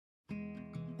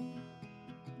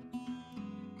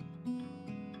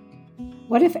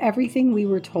What if everything we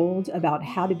were told about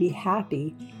how to be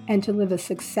happy and to live a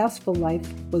successful life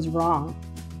was wrong?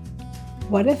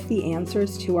 What if the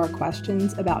answers to our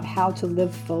questions about how to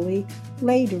live fully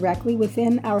lay directly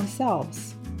within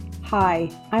ourselves?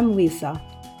 Hi, I'm Lisa.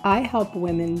 I help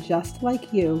women just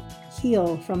like you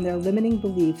heal from their limiting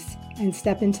beliefs and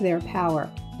step into their power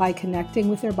by connecting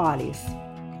with their bodies.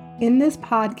 In this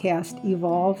podcast,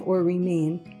 Evolve or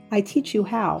Remain, I teach you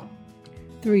how.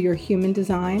 Through your human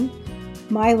design,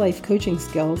 my life coaching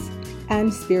skills,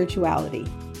 and spirituality.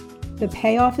 The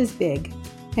payoff is big,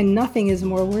 and nothing is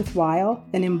more worthwhile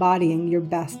than embodying your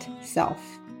best self.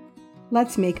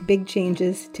 Let's make big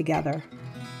changes together.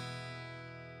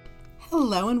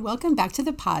 Hello, and welcome back to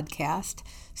the podcast.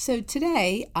 So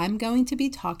today, I'm going to be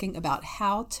talking about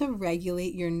how to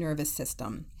regulate your nervous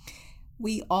system.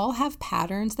 We all have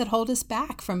patterns that hold us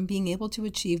back from being able to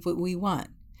achieve what we want.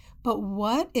 But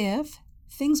what if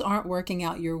things aren't working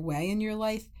out your way in your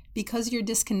life because you're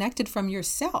disconnected from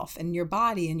yourself and your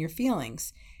body and your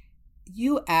feelings?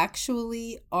 You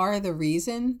actually are the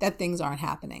reason that things aren't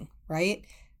happening, right?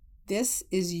 This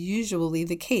is usually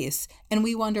the case. And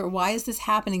we wonder, why is this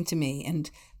happening to me?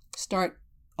 And start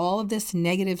all of this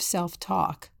negative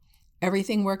self-talk.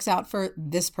 Everything works out for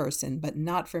this person, but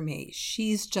not for me.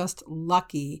 She's just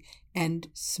lucky and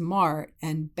smart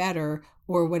and better,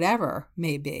 or whatever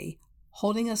may be,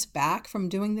 holding us back from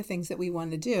doing the things that we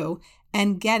want to do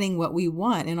and getting what we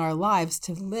want in our lives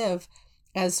to live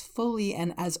as fully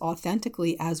and as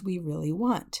authentically as we really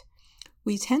want.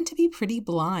 We tend to be pretty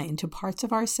blind to parts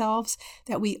of ourselves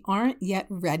that we aren't yet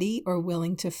ready or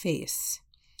willing to face.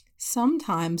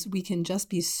 Sometimes we can just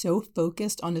be so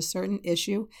focused on a certain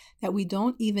issue that we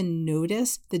don't even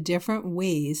notice the different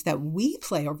ways that we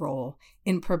play a role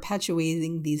in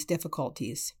perpetuating these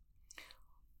difficulties.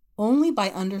 Only by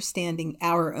understanding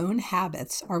our own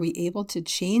habits are we able to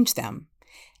change them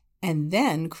and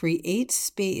then create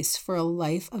space for a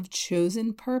life of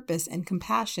chosen purpose and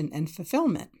compassion and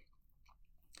fulfillment.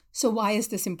 So why is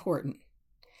this important?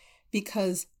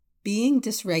 Because being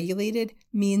dysregulated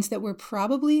means that we're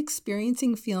probably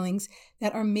experiencing feelings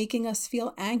that are making us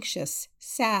feel anxious,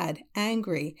 sad,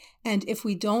 angry, and if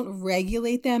we don't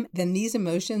regulate them, then these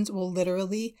emotions will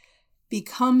literally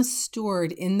become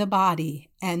stored in the body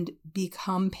and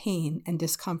become pain and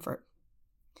discomfort.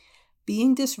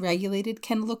 Being dysregulated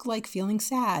can look like feeling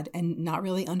sad and not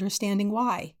really understanding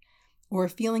why, or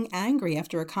feeling angry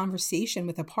after a conversation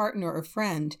with a partner or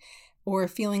friend, or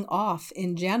feeling off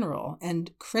in general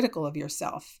and critical of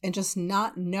yourself and just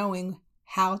not knowing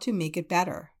how to make it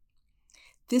better.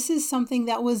 This is something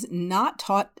that was not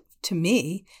taught to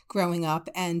me growing up,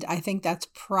 and I think that's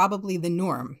probably the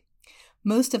norm.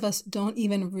 Most of us don't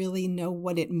even really know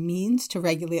what it means to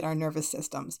regulate our nervous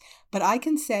systems, but I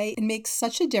can say it makes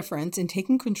such a difference in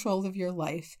taking control of your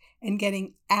life and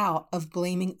getting out of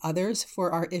blaming others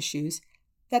for our issues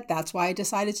that's why I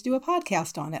decided to do a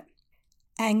podcast on it.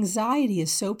 Anxiety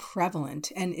is so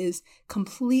prevalent and is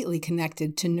completely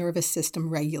connected to nervous system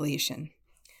regulation.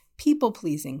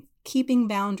 People-pleasing, keeping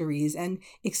boundaries, and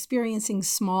experiencing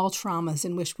small traumas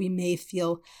in which we may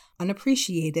feel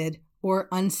unappreciated or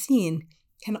unseen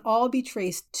can all be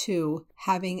traced to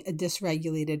having a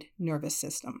dysregulated nervous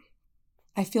system.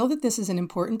 I feel that this is an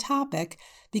important topic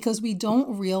because we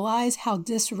don't realize how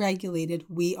dysregulated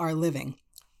we are living.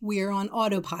 We are on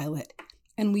autopilot,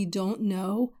 and we don't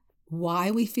know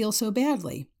why we feel so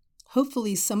badly.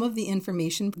 Hopefully, some of the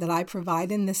information that I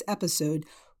provide in this episode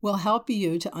will help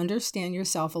you to understand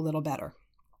yourself a little better.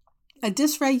 A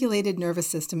dysregulated nervous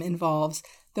system involves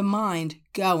the mind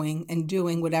going and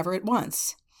doing whatever it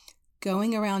wants,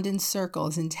 going around in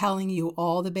circles and telling you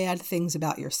all the bad things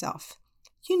about yourself.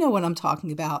 You know what I'm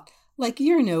talking about. Like,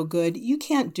 you're no good. You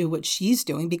can't do what she's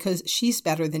doing because she's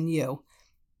better than you.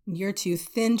 You're too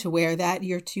thin to wear that.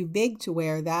 You're too big to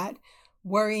wear that.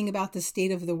 Worrying about the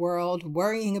state of the world,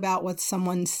 worrying about what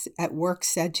someone at work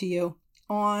said to you,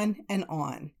 on and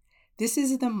on. This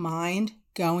is the mind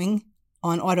going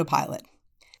on autopilot.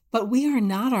 But we are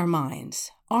not our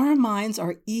minds. Our minds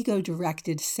are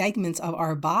ego-directed segments of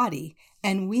our body,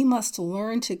 and we must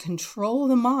learn to control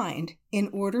the mind in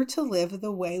order to live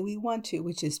the way we want to,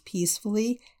 which is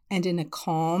peacefully and in a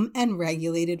calm and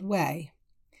regulated way.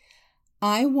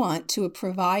 I want to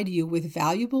provide you with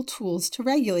valuable tools to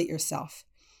regulate yourself.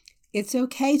 It's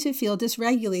okay to feel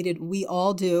dysregulated. We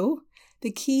all do.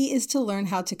 The key is to learn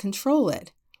how to control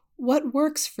it. What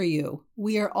works for you?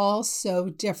 We are all so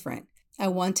different. I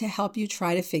want to help you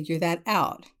try to figure that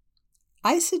out.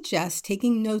 I suggest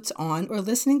taking notes on or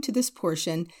listening to this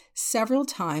portion several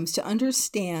times to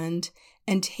understand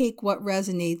and take what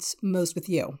resonates most with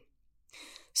you.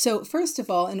 So first of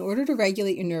all, in order to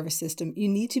regulate your nervous system, you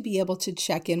need to be able to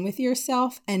check in with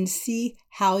yourself and see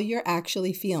how you're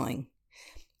actually feeling.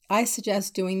 I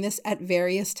suggest doing this at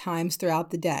various times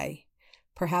throughout the day,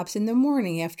 perhaps in the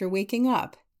morning after waking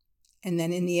up, and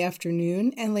then in the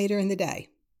afternoon and later in the day.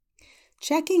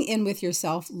 Checking in with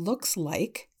yourself looks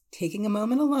like taking a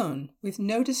moment alone with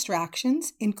no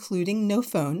distractions, including no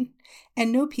phone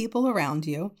and no people around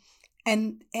you,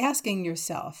 and asking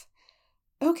yourself,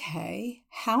 okay,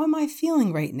 how am I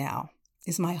feeling right now?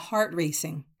 Is my heart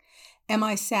racing? Am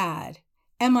I sad?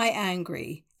 Am I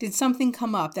angry? Did something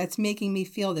come up that's making me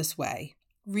feel this way?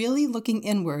 Really looking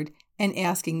inward and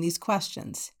asking these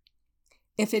questions.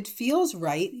 If it feels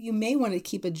right, you may want to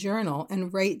keep a journal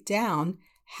and write down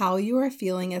how you are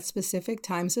feeling at specific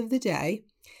times of the day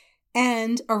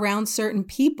and around certain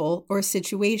people or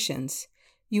situations.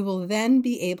 You will then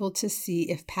be able to see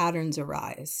if patterns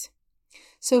arise.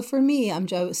 So for me, I'm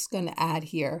just going to add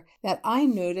here that I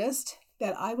noticed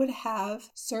that I would have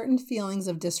certain feelings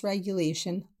of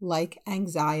dysregulation like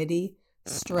anxiety,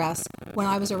 stress when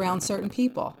I was around certain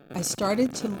people. I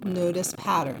started to notice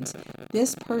patterns.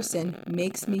 This person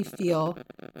makes me feel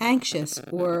anxious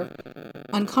or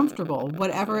uncomfortable,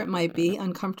 whatever it might be,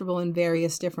 uncomfortable in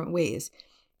various different ways.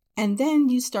 And then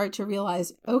you start to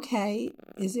realize, okay,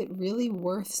 is it really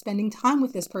worth spending time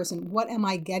with this person? What am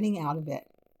I getting out of it?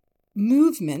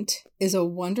 Movement is a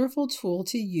wonderful tool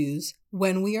to use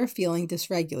when we are feeling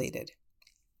dysregulated.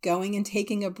 Going and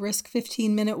taking a brisk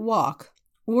 15-minute walk,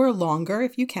 or longer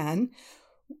if you can,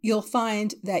 you'll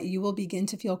find that you will begin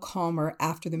to feel calmer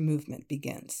after the movement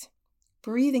begins.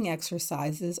 Breathing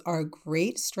exercises are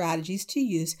great strategies to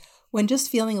use when just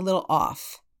feeling a little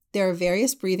off. There are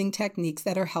various breathing techniques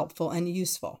that are helpful and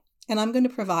useful, and I'm going to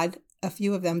provide a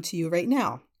few of them to you right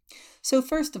now. So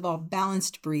first of all,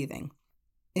 balanced breathing.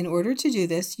 In order to do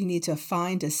this, you need to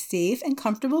find a safe and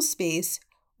comfortable space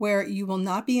where you will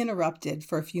not be interrupted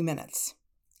for a few minutes.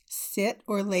 Sit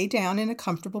or lay down in a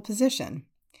comfortable position.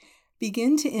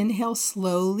 Begin to inhale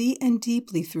slowly and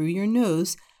deeply through your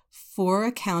nose for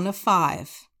a count of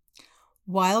 5.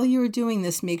 While you're doing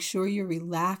this, make sure you're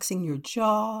relaxing your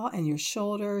jaw and your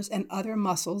shoulders and other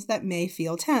muscles that may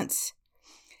feel tense.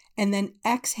 And then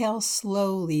exhale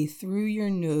slowly through your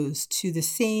nose to the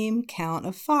same count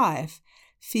of 5,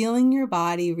 feeling your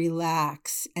body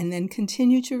relax, and then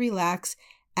continue to relax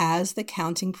as the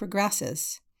counting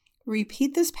progresses.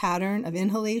 Repeat this pattern of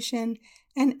inhalation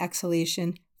and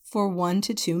exhalation for 1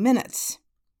 to 2 minutes.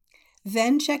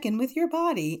 Then check in with your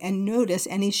body and notice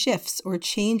any shifts or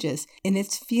changes in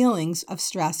its feelings of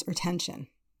stress or tension.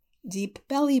 Deep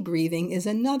belly breathing is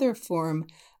another form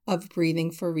of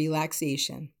breathing for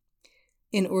relaxation.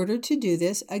 In order to do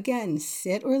this, again,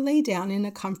 sit or lay down in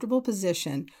a comfortable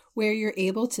position where you're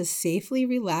able to safely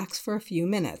relax for a few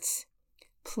minutes.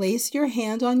 Place your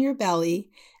hand on your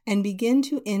belly and begin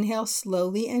to inhale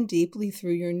slowly and deeply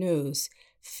through your nose,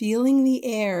 feeling the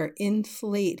air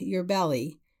inflate your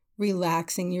belly,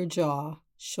 relaxing your jaw,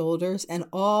 shoulders, and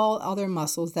all other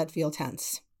muscles that feel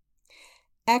tense.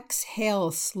 Exhale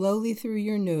slowly through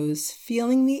your nose,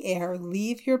 feeling the air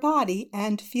leave your body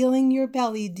and feeling your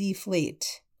belly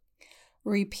deflate.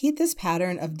 Repeat this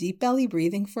pattern of deep belly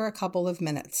breathing for a couple of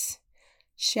minutes.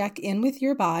 Check in with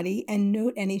your body and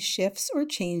note any shifts or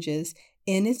changes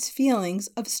in its feelings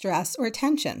of stress or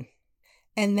tension.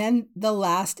 And then the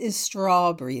last is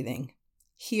straw breathing.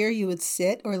 Here you would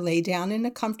sit or lay down in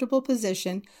a comfortable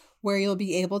position where you'll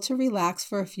be able to relax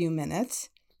for a few minutes.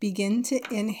 Begin to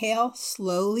inhale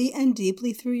slowly and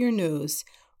deeply through your nose,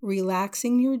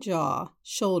 relaxing your jaw,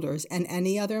 shoulders, and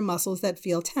any other muscles that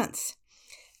feel tense.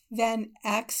 Then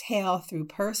exhale through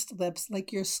pursed lips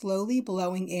like you're slowly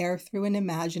blowing air through an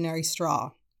imaginary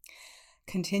straw.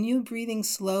 Continue breathing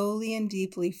slowly and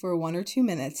deeply for 1 or 2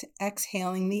 minutes,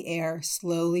 exhaling the air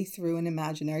slowly through an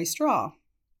imaginary straw.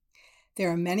 There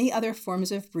are many other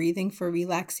forms of breathing for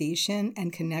relaxation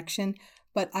and connection,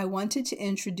 but I wanted to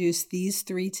introduce these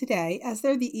 3 today as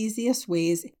they're the easiest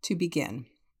ways to begin.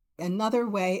 Another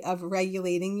way of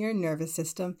regulating your nervous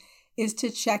system is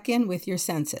to check in with your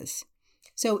senses.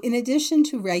 So in addition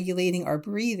to regulating our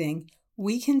breathing,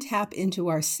 we can tap into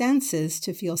our senses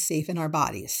to feel safe in our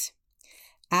bodies.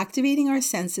 Activating our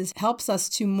senses helps us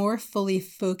to more fully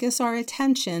focus our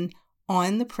attention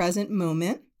on the present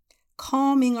moment,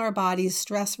 calming our body's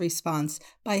stress response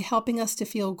by helping us to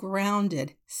feel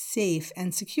grounded, safe,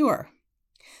 and secure.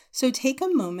 So take a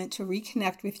moment to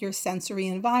reconnect with your sensory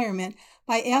environment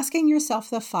by asking yourself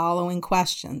the following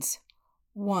questions.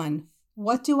 1.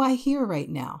 What do I hear right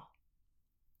now?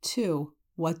 2.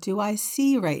 What do I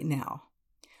see right now?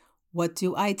 What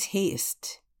do I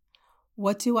taste?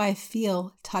 What do I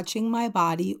feel touching my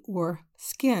body or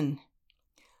skin?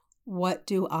 What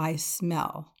do I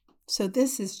smell? So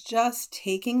this is just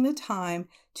taking the time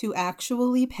to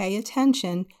actually pay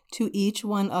attention to each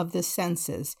one of the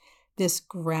senses. This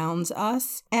grounds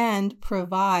us and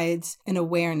provides an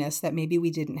awareness that maybe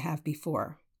we didn't have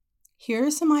before. Here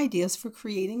are some ideas for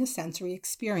creating a sensory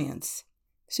experience.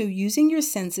 So using your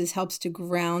senses helps to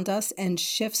ground us and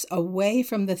shifts away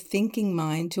from the thinking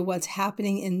mind to what's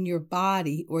happening in your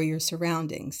body or your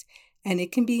surroundings. And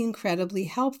it can be incredibly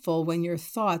helpful when your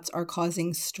thoughts are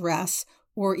causing stress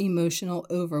or emotional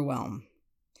overwhelm.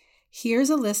 Here's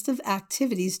a list of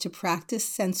activities to practice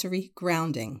sensory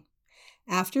grounding.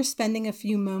 After spending a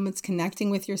few moments connecting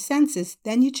with your senses,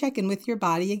 then you check in with your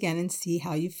body again and see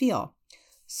how you feel.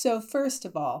 So first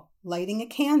of all, lighting a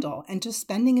candle and just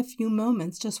spending a few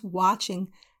moments just watching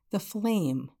the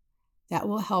flame. That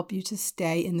will help you to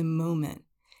stay in the moment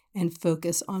and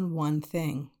focus on one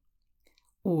thing.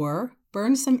 Or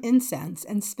burn some incense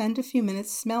and spend a few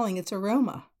minutes smelling its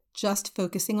aroma, just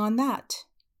focusing on that.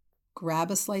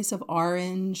 Grab a slice of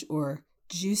orange or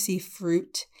juicy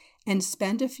fruit and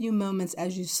spend a few moments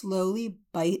as you slowly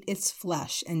bite its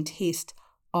flesh and taste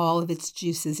all of its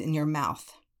juices in your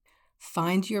mouth.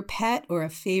 Find your pet or a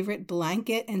favorite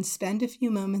blanket and spend a few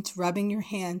moments rubbing your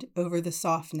hand over the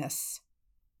softness.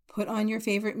 Put on your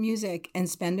favorite music and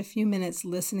spend a few minutes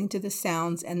listening to the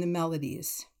sounds and the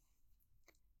melodies.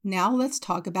 Now let's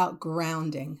talk about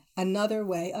grounding, another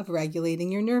way of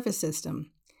regulating your nervous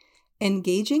system.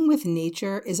 Engaging with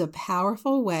nature is a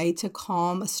powerful way to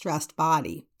calm a stressed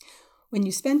body. When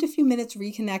you spend a few minutes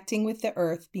reconnecting with the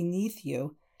earth beneath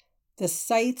you, the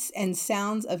sights and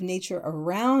sounds of nature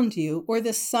around you, or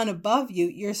the sun above you,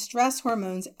 your stress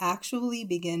hormones actually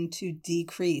begin to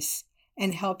decrease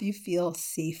and help you feel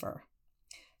safer.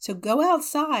 So go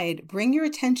outside, bring your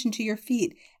attention to your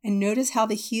feet, and notice how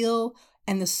the heel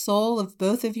and the sole of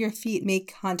both of your feet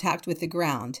make contact with the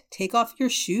ground. Take off your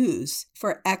shoes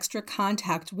for extra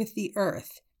contact with the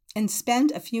earth, and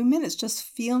spend a few minutes just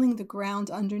feeling the ground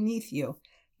underneath you.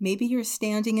 Maybe you're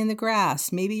standing in the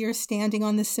grass, maybe you're standing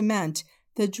on the cement,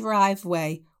 the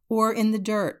driveway, or in the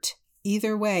dirt.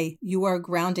 Either way, you are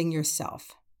grounding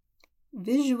yourself.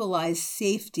 Visualize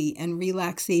safety and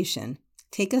relaxation.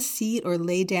 Take a seat or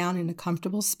lay down in a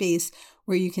comfortable space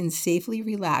where you can safely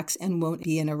relax and won't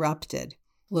be interrupted.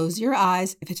 Close your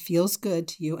eyes if it feels good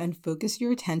to you and focus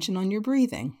your attention on your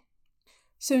breathing.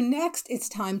 So next, it's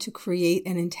time to create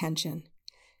an intention.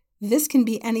 This can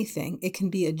be anything. It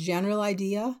can be a general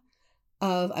idea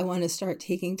of I want to start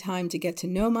taking time to get to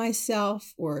know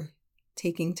myself, or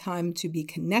taking time to be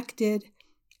connected,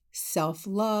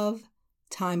 self-love,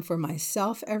 time for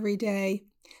myself every day.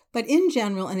 But in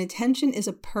general, an intention is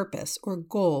a purpose or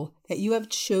goal that you have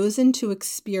chosen to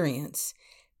experience,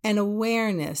 an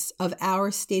awareness of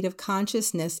our state of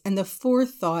consciousness and the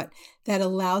forethought that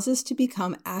allows us to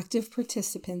become active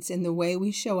participants in the way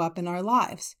we show up in our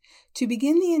lives. To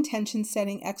begin the intention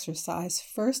setting exercise,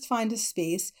 first find a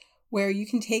space where you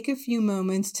can take a few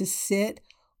moments to sit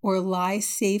or lie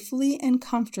safely and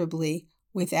comfortably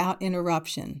without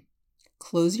interruption.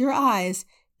 Close your eyes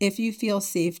if you feel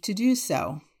safe to do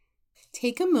so.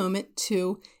 Take a moment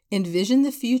to envision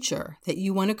the future that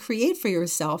you want to create for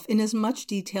yourself in as much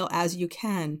detail as you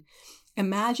can.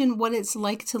 Imagine what it's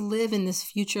like to live in this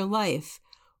future life.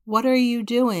 What are you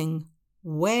doing?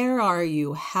 Where are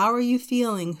you? How are you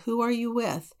feeling? Who are you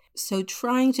with? So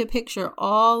trying to picture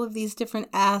all of these different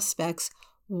aspects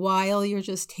while you're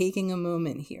just taking a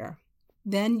moment here.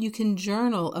 Then you can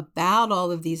journal about all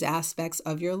of these aspects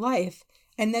of your life,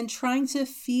 and then trying to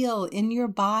feel in your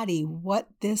body what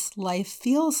this life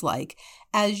feels like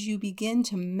as you begin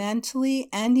to mentally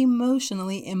and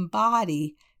emotionally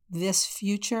embody this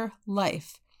future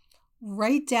life.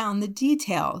 Write down the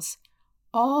details,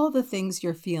 all the things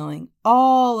you're feeling,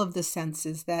 all of the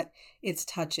senses that it's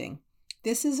touching.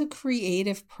 This is a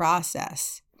creative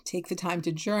process. Take the time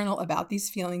to journal about these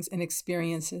feelings and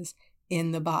experiences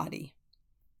in the body.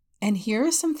 And here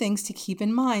are some things to keep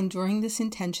in mind during this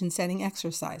intention setting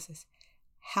exercises.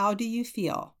 How do you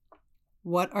feel?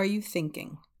 What are you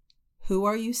thinking? Who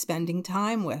are you spending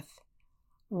time with?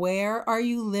 Where are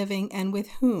you living and with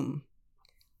whom?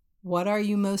 What are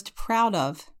you most proud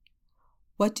of?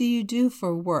 What do you do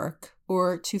for work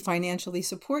or to financially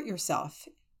support yourself?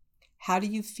 How do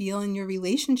you feel in your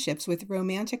relationships with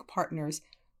romantic partners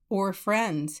or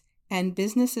friends and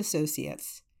business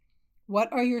associates?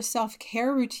 What are your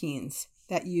self-care routines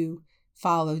that you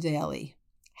follow daily?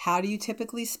 How do you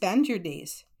typically spend your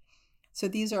days? So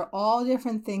these are all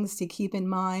different things to keep in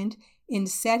mind in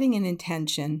setting an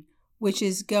intention, which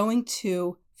is going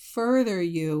to further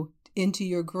you into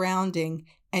your grounding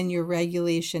and your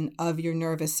regulation of your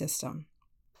nervous system.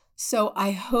 So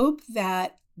I hope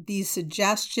that these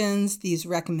suggestions, these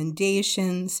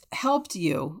recommendations helped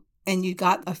you and you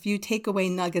got a few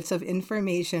takeaway nuggets of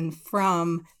information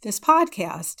from this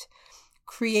podcast.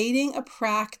 Creating a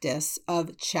practice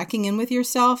of checking in with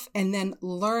yourself and then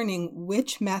learning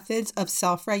which methods of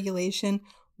self-regulation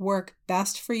work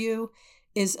best for you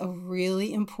is a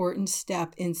really important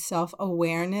step in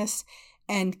self-awareness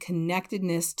and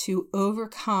connectedness to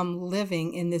overcome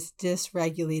living in this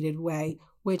dysregulated way,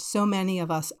 which so many of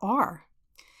us are.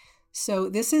 So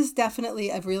this is definitely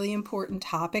a really important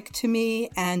topic to me,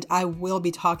 and I will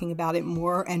be talking about it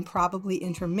more and probably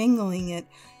intermingling it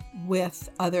with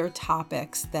other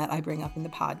topics that I bring up in the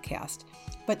podcast.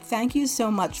 But thank you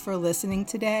so much for listening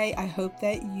today. I hope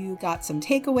that you got some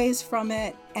takeaways from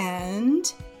it,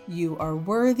 and you are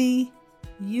worthy,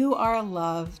 you are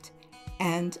loved,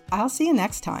 and I'll see you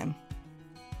next time.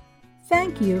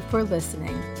 Thank you for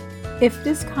listening. If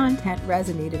this content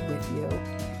resonated with you,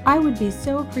 I would be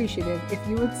so appreciative if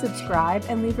you would subscribe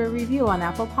and leave a review on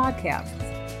Apple Podcasts.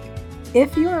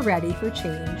 If you are ready for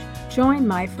change, join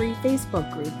my free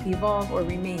Facebook group, Evolve or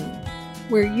Remain,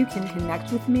 where you can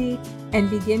connect with me and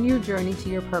begin your journey to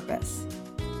your purpose.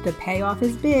 The payoff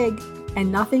is big,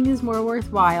 and nothing is more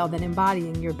worthwhile than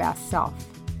embodying your best self.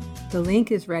 The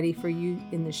link is ready for you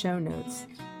in the show notes.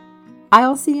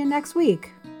 I'll see you next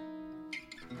week.